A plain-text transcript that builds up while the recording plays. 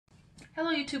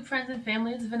Hello YouTube friends and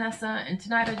family, it's Vanessa, and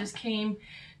tonight I just came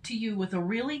to you with a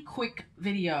really quick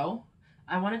video.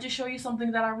 I wanted to show you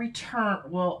something that I returned.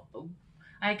 Well,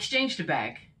 I exchanged a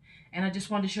bag, and I just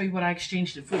wanted to show you what I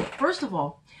exchanged it for. First of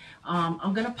all,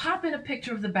 I'm going to pop in a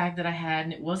picture of the bag that I had,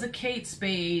 and it was a Kate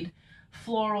Spade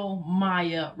Floral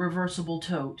Mya Reversible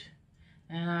Tote.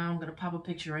 And I'm going to pop a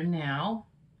picture in now.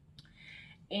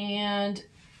 And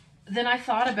then I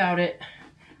thought about it.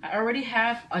 I already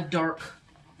have a dark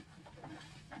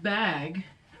bag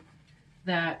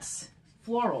that's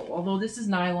floral, although this is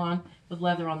nylon with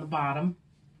leather on the bottom.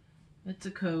 It's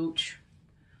a Coach,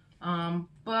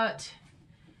 but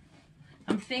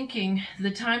I'm thinking the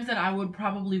times that I would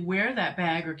probably wear that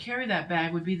bag or carry that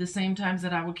bag would be the same times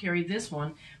that I would carry this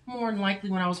one, more than likely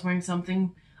when I was wearing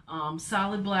something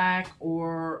solid black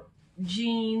or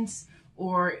jeans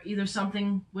or either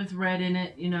something with red in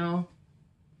it, you know.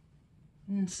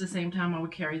 And it's the same time I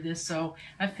would carry this, so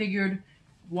I figured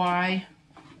why.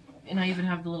 And I even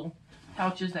have the little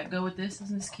pouches that go with this.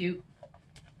 Isn't this cute?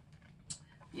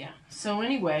 Yeah, so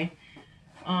anyway,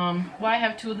 why I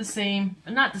have two of the same,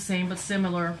 not the same, but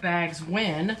similar bags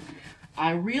when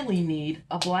I really need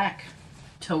a black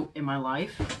tote in my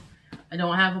life. I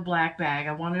don't have a black bag.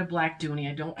 I wanted a black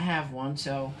Dooney. I don't have one,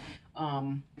 so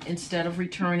instead of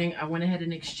returning, I went ahead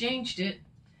and exchanged it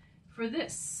for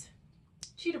this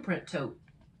cheetah print tote.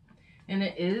 And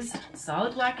it is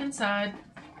solid black inside,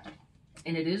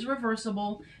 and it is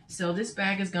reversible, so this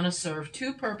bag is going to serve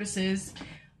two purposes.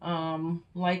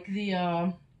 Like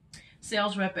the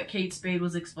sales rep at Kate Spade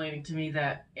was explaining to me,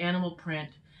 that animal print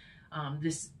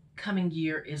this coming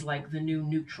year is like the new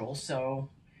neutral. So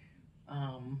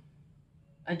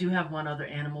I do have one other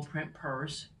animal print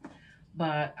purse,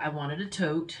 but I wanted a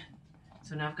tote,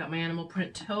 so now I've got my animal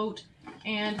print tote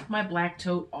and my black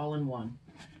tote all in one.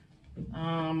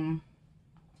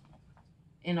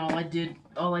 And all I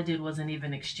did was an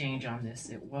even exchange on this.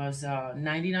 It was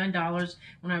 $99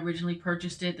 when I originally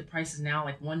purchased it. The price is now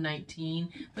like $119,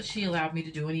 but she allowed me to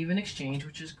do an even exchange,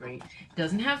 which is great. It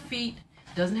doesn't have feet,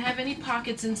 doesn't have any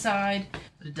pockets inside,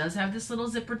 but it does have this little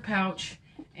zippered pouch,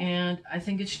 and I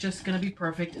think it's just going to be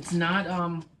perfect. It's not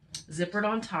zippered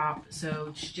on top, so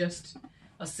it's just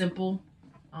a simple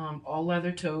all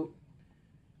leather tote,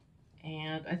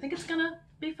 and I think it's going to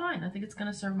be fine. I think it's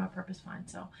going to serve my purpose fine,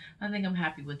 so I think I'm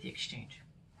happy with the exchange.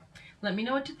 Let me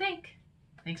know what you think.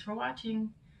 Thanks for watching.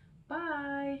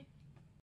 Bye.